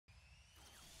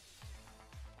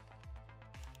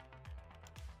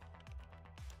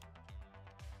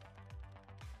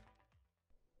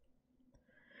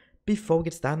Before we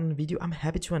get started on the video, I'm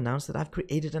happy to announce that I've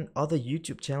created another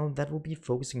YouTube channel that will be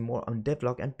focusing more on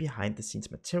devlog and behind the scenes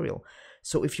material.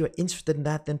 So if you're interested in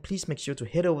that, then please make sure to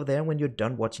head over there when you're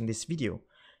done watching this video.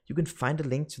 You can find a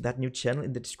link to that new channel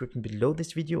in the description below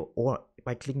this video or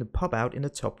by clicking the pop out in the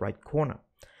top right corner.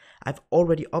 I've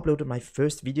already uploaded my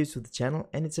first video to the channel,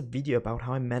 and it's a video about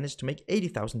how I managed to make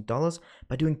 $80,000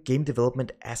 by doing game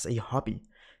development as a hobby.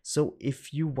 So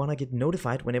if you want to get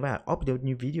notified whenever I upload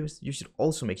new videos, you should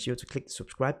also make sure to click the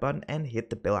subscribe button and hit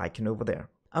the bell icon over there.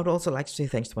 I would also like to say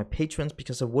thanks to my patrons,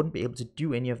 because I wouldn't be able to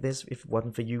do any of this if it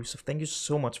wasn't for you, so thank you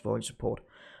so much for all your support.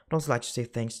 I'd also like to say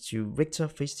thanks to Victor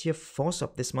for his tier 4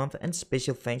 sub this month, and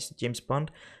special thanks to James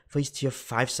Bond for his tier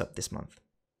 5 sub this month.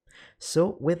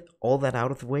 So with all that out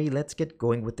of the way, let's get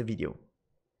going with the video.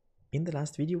 In the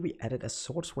last video we added a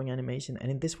sword swing animation,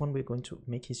 and in this one we're going to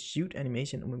make his shoot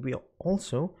animation, and we are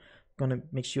also going to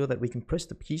make sure that we can press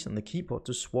the keys on the keyboard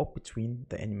to swap between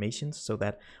the animations, so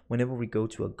that whenever we go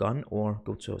to a gun or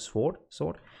go to a sword,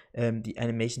 the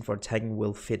animation for attacking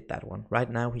will fit that one.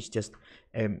 Right now he's just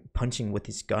punching with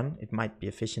his gun. It might be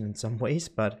efficient in some ways,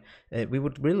 but we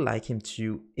would really like him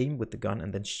to aim with the gun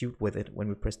and then shoot with it when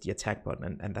we press the attack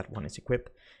button, and that one is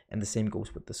equipped. And the same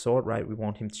goes with the sword, right? We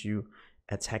want him to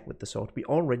attack with the sword. We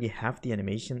already have the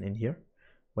animation in here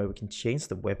where we can change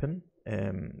the weapon,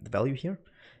 the value here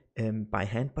by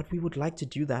hand, but we would like to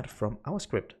do that from our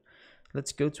script.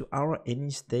 Let's go to our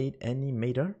AnyState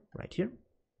animator right here,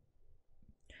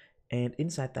 and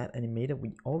inside that animator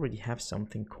we already have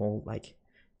something called like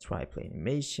try play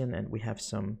animation, and we have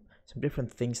some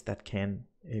different things that can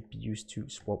be used to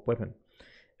swap weapon.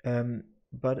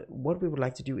 But what we would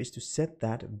like to do is to set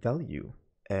that value.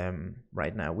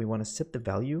 Right now we want to set the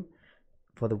value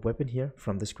for the weapon here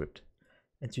from the script,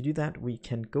 and to do that we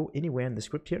can go anywhere in the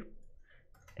script here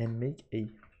and make a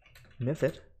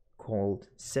method called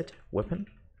set weapon,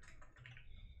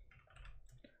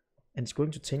 and it's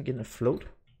going to take in a float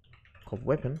called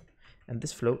weapon, and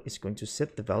this float is going to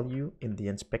set the value in the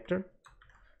inspector.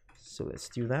 So let's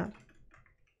do that.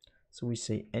 So we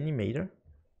say animator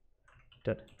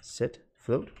dot set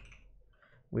float.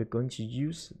 We're going to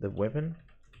use the weapon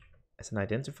as an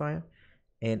identifier,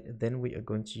 and then we are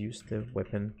going to use the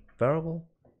weapon variable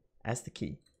as the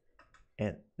key.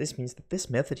 And this means that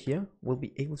this method here will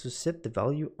be able to set the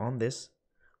value on this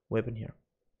weapon here.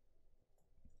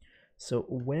 So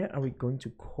where are we going to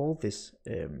call this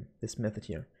this method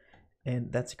here?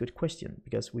 And that's a good question,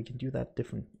 because we can do that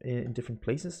in different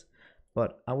places,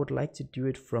 but I would like to do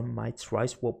it from my try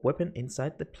swap weapon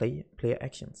inside the player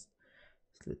actions.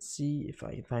 So let's see if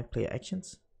I find player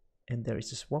actions, and there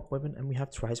is a swap weapon, and we have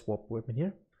try swap weapon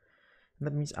here. And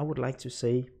that means I would like to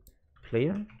say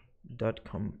player dot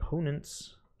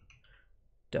components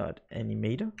dot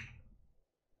animator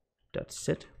dot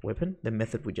set weapon, the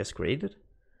method we just created,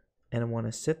 and I want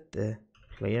to set the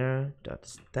player dot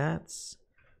stats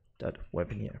dot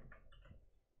weapon here,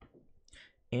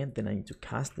 and then I need to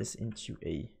cast this into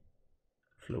a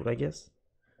float, I guess,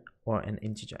 or an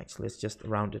integer. Actually, let's just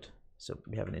round it so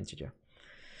we have an integer.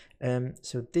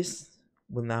 So this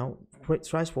will now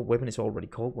try swap weapon is already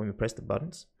called when we press the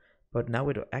buttons, but now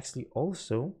it will actually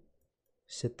also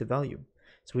set the value.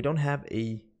 So we don't have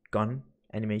a gun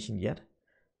animation yet,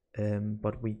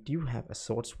 but we do have a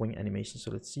sword swing animation.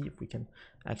 So let's see if we can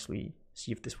actually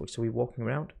see if this works. So we're walking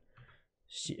around,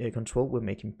 control will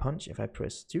make him punch. If I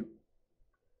press 2,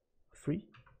 3,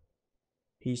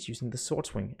 he's using the sword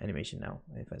swing animation now.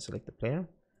 If I select the player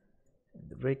and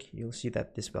the rig, you'll see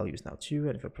that this value is now 2,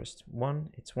 and if I press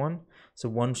 1, it's 1. So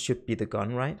 1 should be the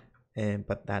gun, right?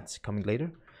 But that's coming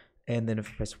later. And then if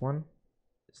I press 1,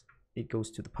 it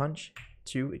goes to the punch,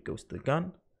 2, it goes to the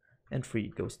gun, and 3,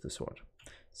 it goes to the sword.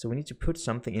 So we need to put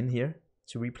something in here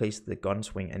to replace the gun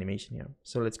swing animation here.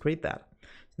 So let's create that.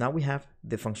 Now we have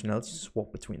the functionality to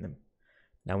swap between them.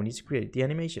 Now we need to create the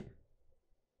animation,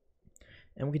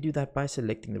 and we can do that by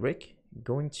selecting the rig,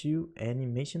 going to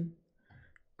animation,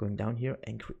 going down here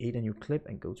and create a new clip,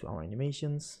 and go to our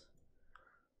animations.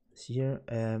 See here,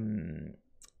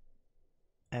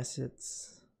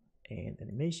 assets and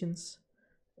animations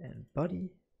and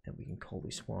body, and we can call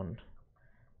this one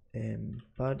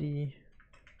body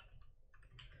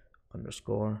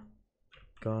underscore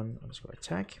gun underscore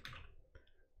attack.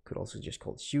 Could also just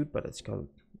call it shoot, but it's called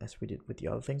as we did with the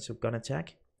other thing, so gun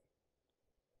attack.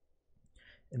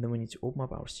 And then we need to open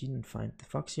up our scene and find the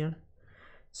fox here.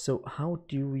 So how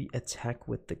do we attack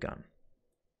with the gun?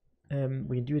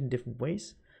 We can do it in different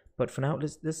ways, but for now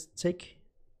let's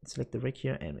select the rig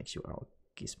here and make sure our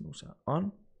gizmos are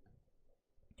on.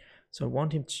 So I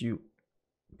want him to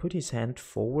put his hand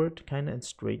forward kind of and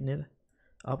straighten it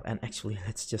up, and actually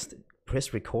let's just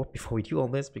press record before we do all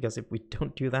this, because if we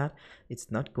don't do that,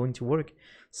 it's not going to work.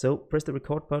 So press the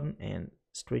record button and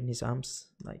straighten his arms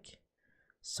like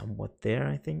somewhat there,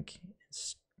 I think.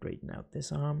 Straighten out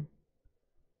this arm.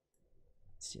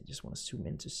 Let's see, I just want to zoom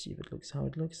in to see if it looks how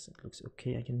it looks. It looks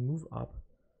okay. I can move up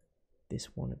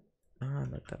this one,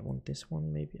 not that one, this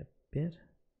one maybe a bit,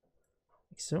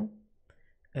 like so.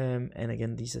 And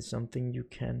again, these are something you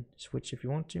can switch if you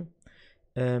want to.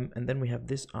 And then we have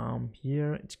this arm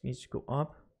here. It needs to go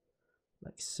up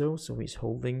like so. So he's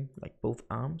holding like both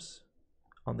arms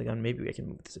on the gun. Maybe I can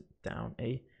move this down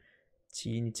a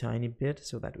tiny bit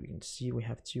so that we can see we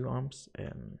have two arms.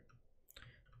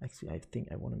 Actually, I think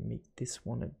I want to make this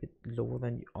one a bit lower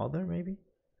than the other, maybe,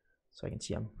 so I can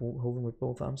see I'm holding with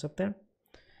both arms up there.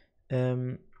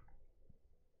 And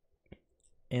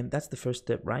that's the first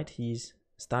step, right? He's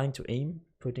starting to aim,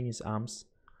 putting his arms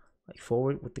like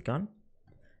forward with the gun.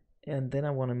 And then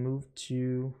I want to move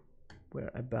to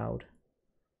where about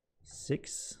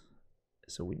 6.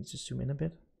 So we need to zoom in a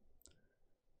bit.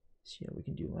 So yeah, we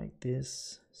can do like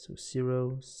this. So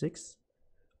 0, 6.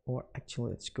 Or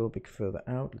actually, let's go a bit further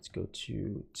out. Let's go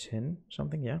to 10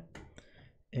 something, yeah.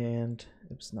 And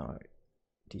oops, now I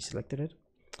deselected it.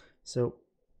 So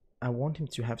I want him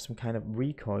to have some kind of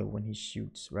recoil when he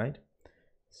shoots, right?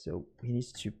 So he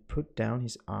needs to put down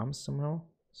his arms somehow.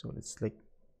 So let's select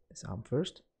his arm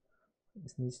first.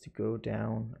 This needs to go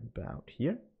down about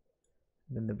here.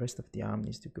 And then the rest of the arm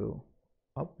needs to go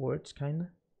upwards, kind of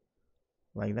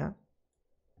like that.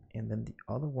 And then the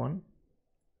other one,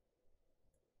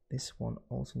 this one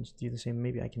also needs to do the same.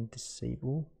 Maybe I can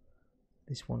disable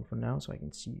this one for now so I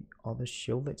can see other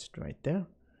shoulder. It's right there.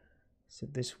 So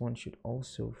this one should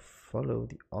also follow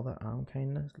the other arm,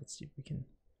 kind of. Let's see if we can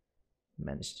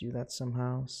manage to do that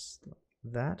somehow. Like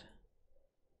that.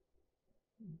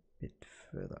 A bit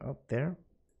further up there.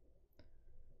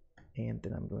 And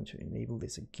then I'm going to enable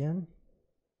this again.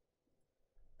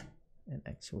 And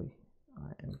actually,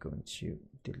 I am going to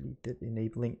delete the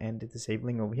enabling and the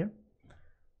disabling over here.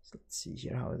 So let's see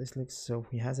here how this looks. So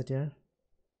he has it here.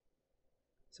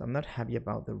 So I'm not happy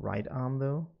about the right arm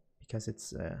though, because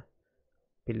it's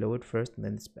below it first and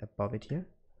then it's above it here.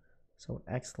 So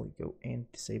I'll actually go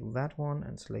and disable that one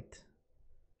and select,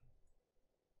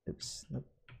 oops, nope.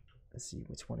 Let's see,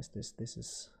 which one is this? This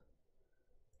is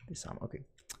this arm, okay.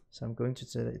 So I'm going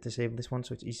to disable this one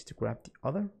so it's easy to grab the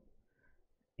other.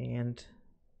 And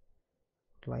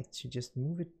I'd like to just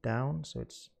move it down so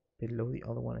it's below the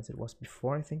other one as it was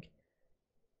before, I think.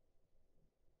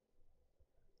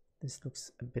 This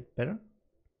looks a bit better.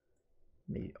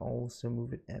 Maybe also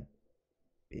move it a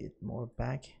bit more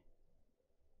back.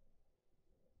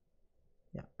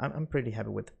 Yeah, I'm pretty happy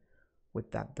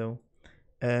with that though.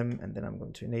 And then I'm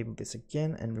going to enable this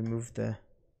again and remove the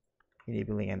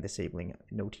enabling and disabling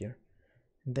note here.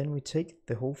 And then we take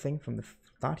the whole thing from the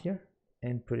start here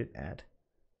and put it at,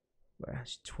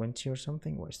 where's 20 or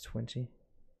something? Where's 20?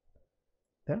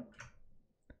 There.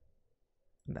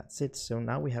 And that's it. So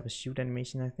now we have a shoot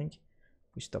animation, I think.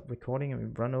 We stop recording and we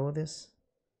run over this.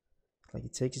 Like he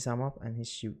takes his arm up and he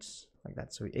shoots like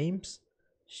that. So he aims,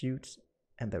 shoots,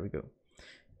 and there we go.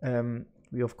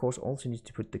 We of course also need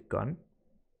to put the gun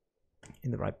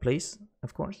in the right place,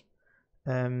 of course.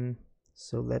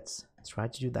 So let's try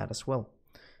to do that as well.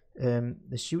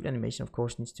 The shoot animation of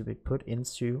course needs to be put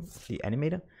into the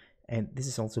animator, and this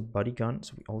is also body gun,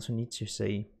 so we also need to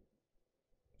say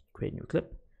create new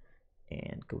clip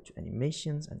and go to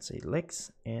animations and say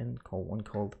legs and call one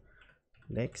called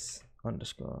legs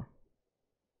underscore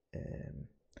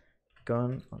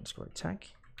gun underscore attack.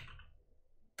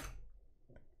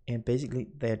 And basically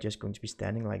they're just going to be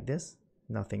standing like this,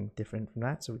 nothing different from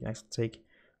that. So we can actually take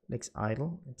legs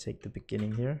idle and take the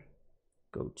beginning here,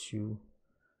 go to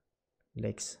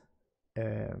legs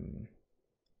gun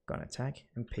attack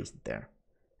and paste it there,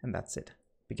 and that's it.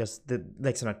 Because the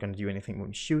legs are not going to do anything when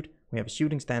we shoot. We have a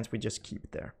shooting stance, we just keep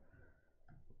it there.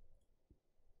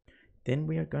 Then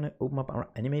we are going to open up our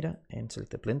animator and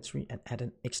select the blend tree and add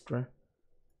an extra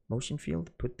motion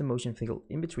field. Put the motion field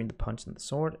in between the punch and the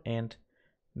sword and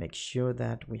make sure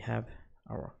that we have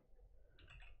our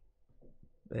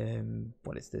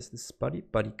what is this? This is body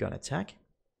gun attack.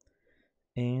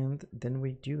 And then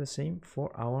we do the same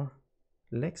for our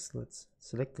legs. Let's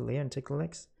select the layer and take the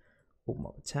legs, open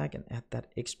up attack and add that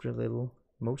extra little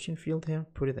motion field here,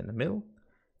 put it in the middle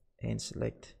and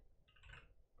select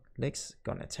legs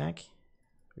gun attack.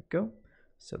 There we go.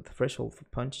 So the threshold for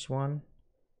punch is 1,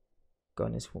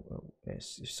 gun is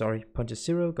punch is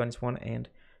 0, gun is 1, and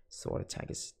sword attack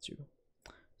is 2.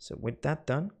 So with that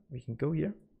done, we can go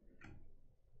here.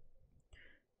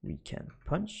 We can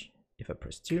punch if I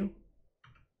press 2.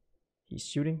 he's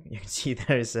shooting. You can see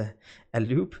there is a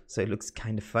loop, so it looks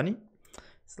kind of funny.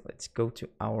 So let's go to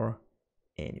our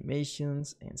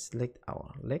animations and select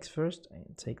our legs first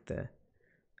and take the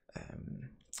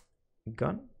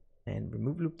gun and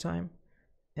remove loop time,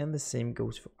 and the same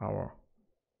goes for our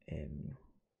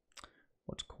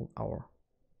what's called our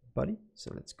body.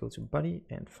 So let's go to body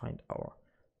and find our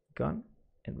gun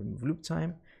and remove loop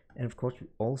time, and of course we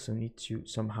also need to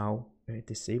somehow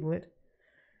disable it.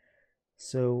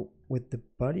 So with the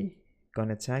body gun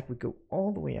attack, we go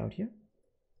all the way out here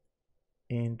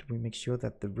and we make sure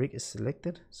that the rig is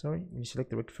selected. Sorry, we select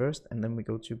the rig first, and then we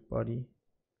go to body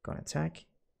gun attack,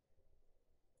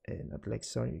 not leg,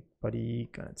 sorry, body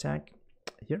gun attack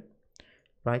here.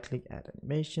 Right click, add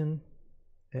animation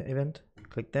event,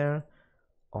 click there,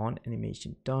 on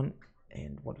animation done,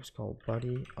 and what is called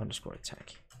body underscore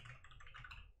attack.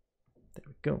 There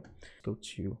we go. Go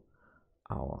to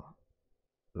our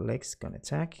legs gun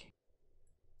attack.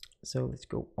 So let's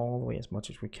go all the way as much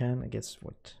as we can. I guess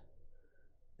what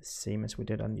the same as we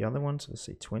did on the other one. So let's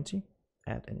say 20.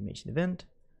 Add animation event,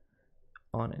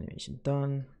 on animation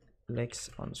done, legs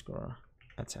underscore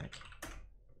attack.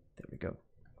 There we go.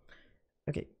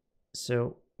 Okay,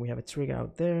 so we have a trigger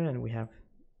out there and we have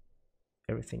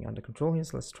everything under control here.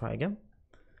 So let's try again.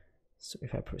 So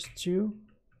if I press 2,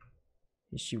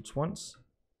 he shoots once.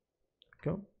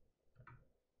 Go.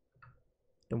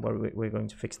 Don't worry, we're going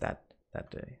to fix that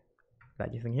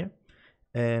thing here.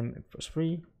 Press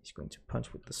 3, he's going to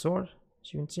punch with the sword,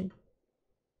 as you can see.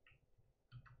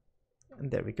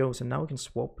 And there we go. So now we can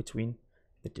swap between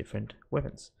the different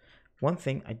weapons. One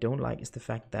thing I don't like is the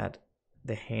fact that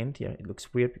the hand here, it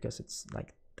looks weird because it's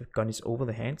like the gun is over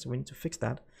the hand, so we need to fix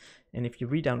that. And if you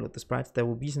re-download the sprites, there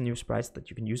will be some new sprites that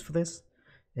you can use for this.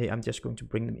 I'm just going to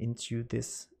bring them into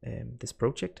this this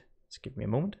project. Just give me a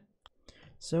moment.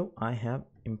 So I have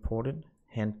imported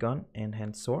handgun and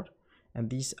hand sword, and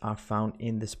these are found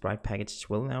in the sprite package as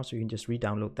well now, so you can just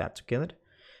re-download that together.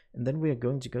 And then we are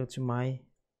going to go to my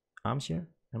arms here.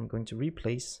 I'm going to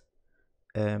replace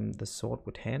the sword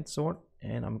with hand sword,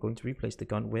 and I'm going to replace the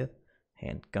gun with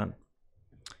handgun.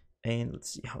 And let's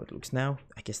see how it looks now.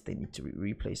 I guess they need to be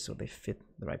replaced so they fit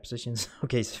the right positions.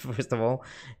 Okay, so first of all,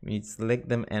 we need to select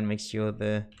them and make sure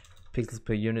the pixels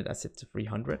per unit are set to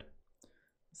 300.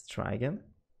 Let's try again.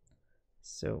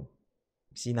 So,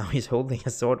 see, now he's holding a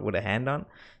sword with a hand on.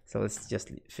 So let's just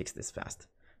fix this fast.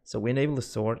 So we enable the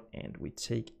sword and we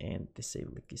take and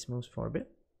disable the gizmos for a bit.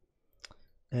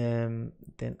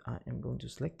 Then I am going to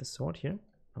select the sword here.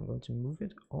 I'm going to move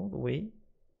it all the way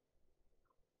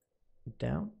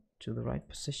down to the right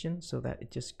position so that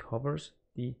it just covers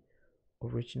the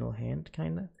original hand,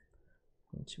 kinda.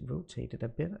 I'm going to rotate it a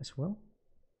bit as well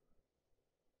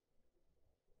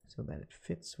so that it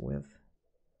fits with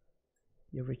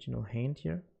the original hand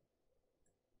here.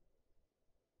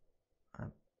 A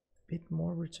bit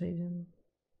more rotating.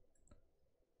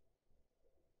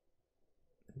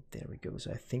 There we go.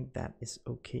 So I think that is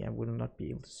okay. I will not be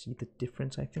able to see the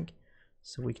difference, I think.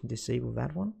 So we can disable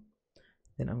that one.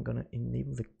 Then I'm gonna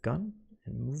enable the gun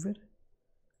and move it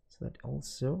so that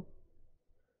also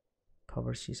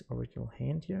covers his original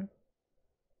hand here.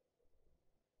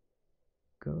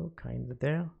 Go kind of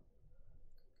there.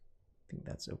 I think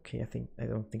that's okay. I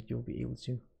don't think you'll be able to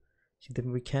see.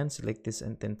 Then we can select this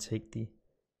and then take the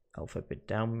alphabet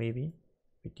down. Maybe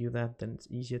if we do that, then it's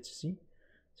easier to see.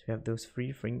 So we have those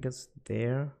 3 fingers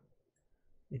there.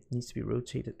 It needs to be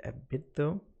rotated a bit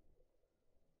though.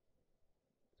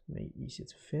 Make it easier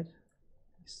to fit,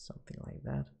 something like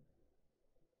that.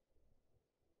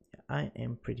 Yeah, I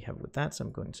am pretty happy with that, so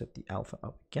I'm going to set the alpha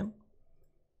up again.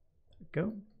 There we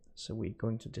go. So we're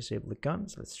going to disable the gun.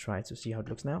 So let's try to see how it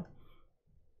looks now.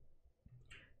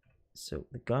 So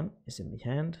the gun is in the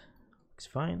hand, looks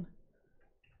fine.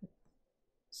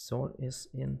 Sword is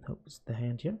in the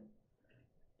hand here,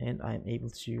 and I'm able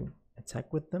to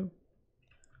attack with them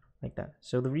like that.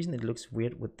 So the reason it looks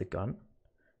weird with the gun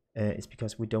is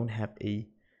because we don't have a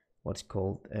what's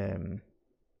called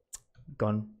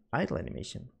gun idle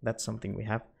animation. That's something we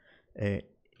have.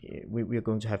 We are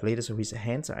going to have later. So his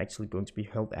hands are actually going to be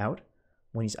held out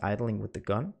when he's idling with the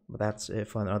gun, but that's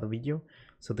for another video.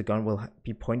 So the gun will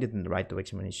be pointed in the right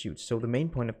direction when he shoots. So the main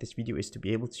point of this video is to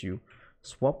be able to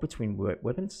swap between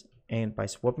weapons, and by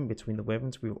swapping between the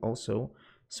weapons we will also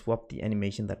swap the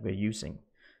animation that we're using.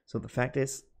 So the fact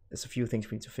is, there's a few things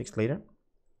we need to fix later.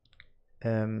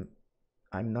 I'm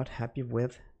not happy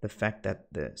with the fact that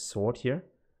the sword here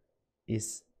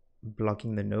is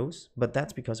blocking the nose, but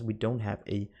that's because we don't have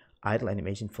a idle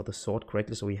animation for the sword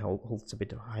correctly, so he holds a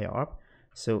bit higher up.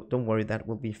 So don't worry, that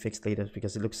will be fixed later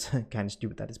because it looks kind of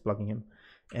stupid that it's blocking him.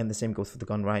 And the same goes for the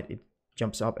gun, right?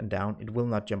 jumps up and down. It will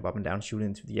not jump up and down, shoot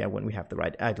into the air when we have the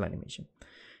right idle animation.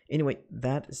 Anyway,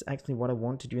 that is actually what I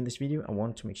want to do in this video. I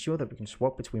want to make sure that we can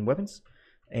swap between weapons,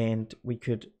 and we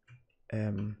could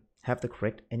have the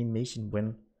correct animation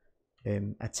when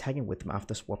attacking with them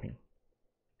after swapping.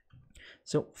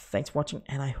 So thanks for watching,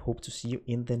 and I hope to see you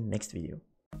in the next video.